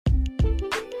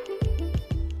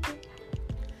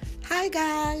Hi,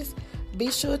 guys. Be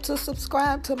sure to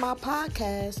subscribe to my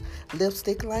podcast,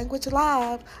 Lipstick Language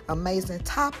Live. Amazing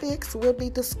topics will be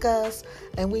discussed,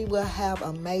 and we will have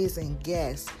amazing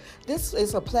guests. This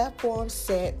is a platform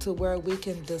set to where we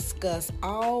can discuss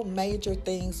all major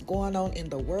things going on in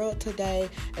the world today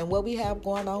and what we have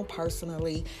going on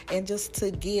personally, and just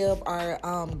to give our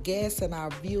guests and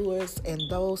our viewers and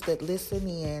those that listen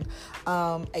in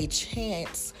a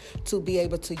chance to be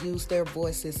able to use their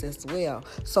voices as well.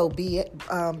 So be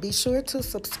sure to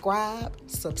subscribe.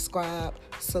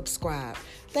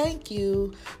 Thank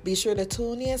you. Be sure to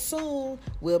tune in soon.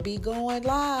 We'll be going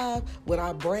live with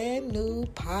our brand new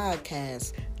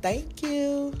podcast. Thank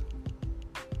you.